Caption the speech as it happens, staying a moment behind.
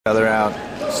Other out,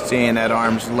 staying at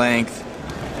arm's length.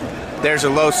 There's a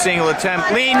low single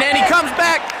attempt, lean, and he comes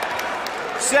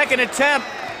back. Second attempt,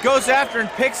 goes after and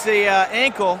picks the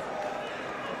ankle.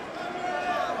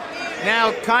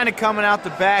 Now kind of coming out the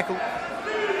back,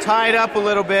 tied up a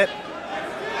little bit.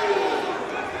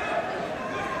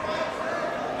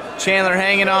 Chandler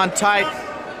hanging on tight,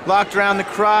 locked around the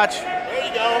crotch. There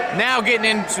you go. Now getting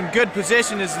in some good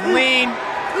position is lean.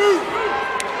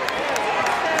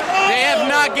 They have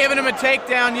not given him a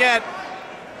takedown yet.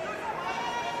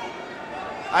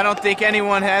 I don't think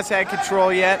anyone has had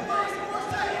control yet.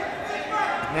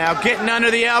 Now getting under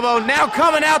the elbow, now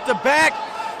coming out the back.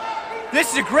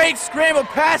 This is a great scramble,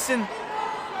 passing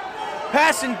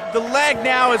the leg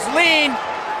now is lean.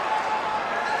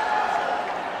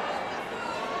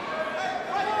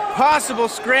 Possible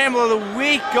scramble of the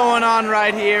week going on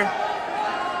right here.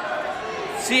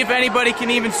 See if anybody can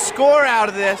even score out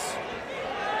of this.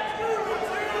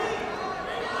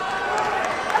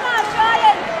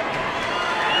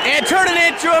 And turning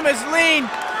into him is lean.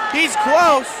 He's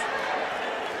close.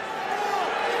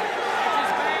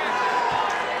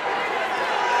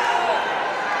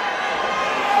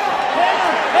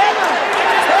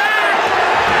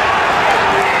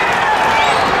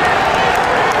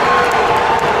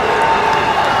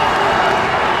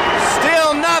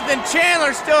 Still nothing.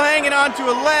 Chandler still hanging on to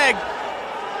a leg.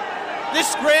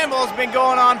 This scramble has been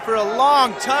going on for a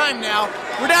long time now.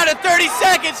 We're down to 30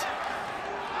 seconds.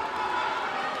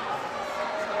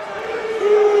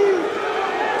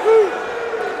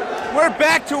 We're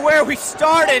back to where we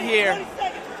started here.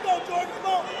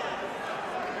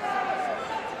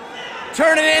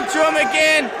 Turning into him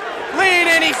again. Lean,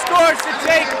 and he scores the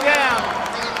takedown.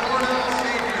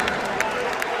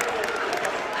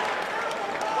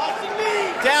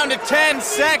 Down to 10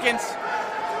 seconds.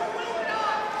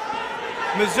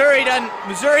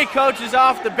 Missouri coaches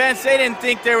off the bench. They didn't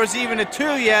think there was even a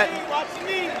 2 yet.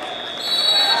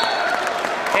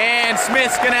 And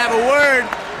Smith's gonna have a word.